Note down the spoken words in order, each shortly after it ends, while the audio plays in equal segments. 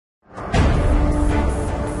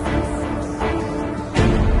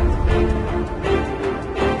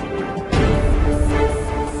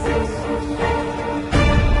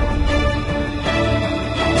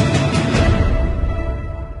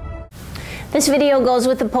This video goes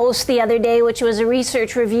with the post the other day, which was a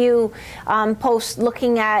research review post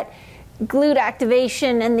looking at glute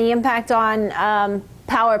activation and the impact on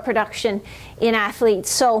power production in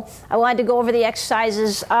athletes. So I wanted to go over the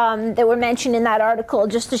exercises that were mentioned in that article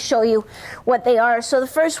just to show you what they are. So the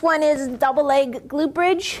first one is double leg glute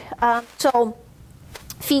bridge. So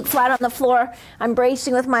feet flat on the floor, I'm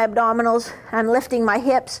bracing with my abdominals, I'm lifting my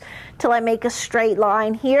hips till I make a straight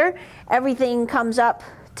line here. Everything comes up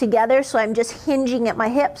together, so I'm just hinging at my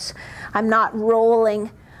hips. I'm not rolling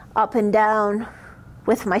up and down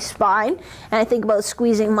with my spine, and I think about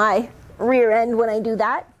squeezing my rear end when I do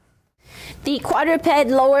that. The quadruped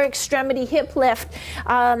lower extremity hip lift,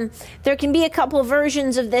 there can be a couple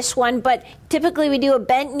versions of this one, but typically we do a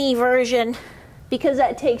bent knee version because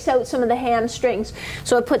that takes out some of the hamstrings.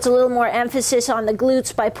 So it puts a little more emphasis on the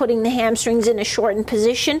glutes by putting the hamstrings in a shortened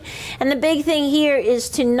position. And the big thing here is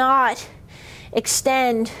to not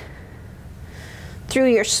extend through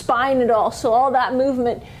your spine at all. So all that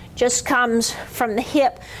movement just comes from the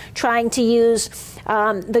hip, trying to use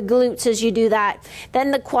the glutes as you do that.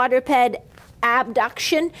 Then the quadruped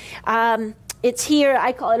abduction. It's here,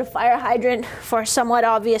 I call it a fire hydrant for somewhat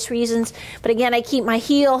obvious reasons. But again, I keep my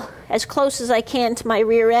heel as close as I can to my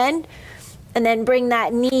rear end and then bring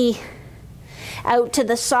that knee out to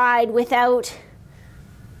the side without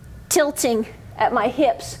tilting at my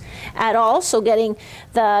hips at all, so getting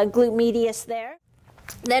the glute medius there.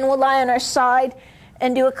 Then we'll lie on our side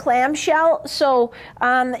and do a clamshell. So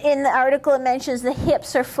in the article it mentions the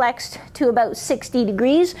hips are flexed to about 60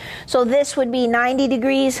 degrees. So this would be 90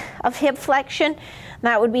 degrees of hip flexion.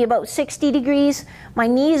 That would be about 60 degrees. My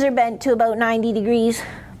knees are bent to about 90 degrees.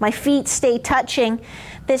 My feet stay touching.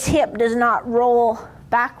 This hip does not roll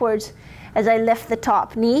backwards as I lift the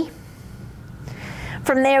top knee.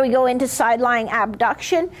 From there we go into side lying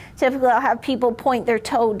abduction. Typically I'll have people point their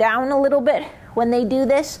toe down a little bit when they do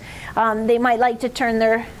this. They might like to turn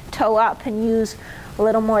their toe up and use a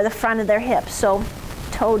little more the front of their hips. So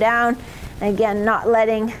toe down, and again not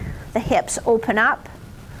letting the hips open up.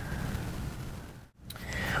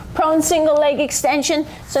 Prone single leg extension.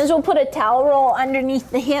 Sometimes we'll put a towel roll underneath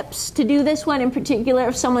the hips to do this one, in particular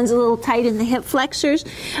if someone's a little tight in the hip flexors.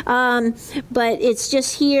 But it's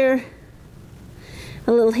just here,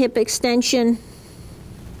 a little hip extension.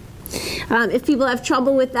 If people have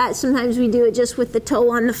trouble with that, sometimes we do it just with the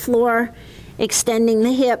toe on the floor, extending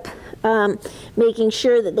the hip, making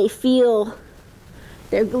sure that they feel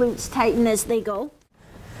their glutes tighten as they go.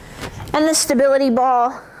 And the stability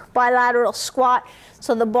ball bilateral squat.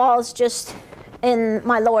 So the ball is just in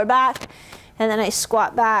my lower back, and then I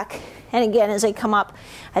squat back. And again, as I come up,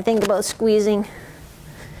 I think about squeezing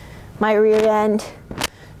my rear end,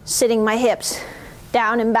 sitting my hips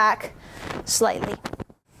down and back slightly.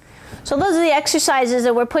 So those are the exercises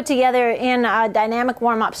that were put together in a dynamic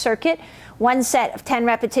warm-up circuit, one set of 10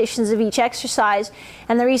 repetitions of each exercise,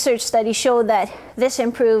 and the research study showed that this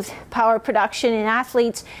improved power production in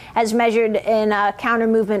athletes as measured in a counter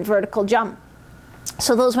movement vertical jump.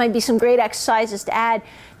 So those might be some great exercises to add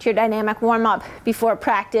to your dynamic warm-up before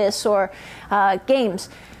practice or games.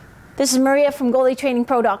 This is Maria from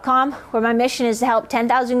GoalieTrainingPro.com, where my mission is to help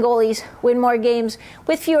 10,000 goalies win more games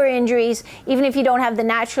with fewer injuries, even if you don't have the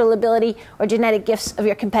natural ability or genetic gifts of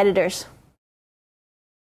your competitors.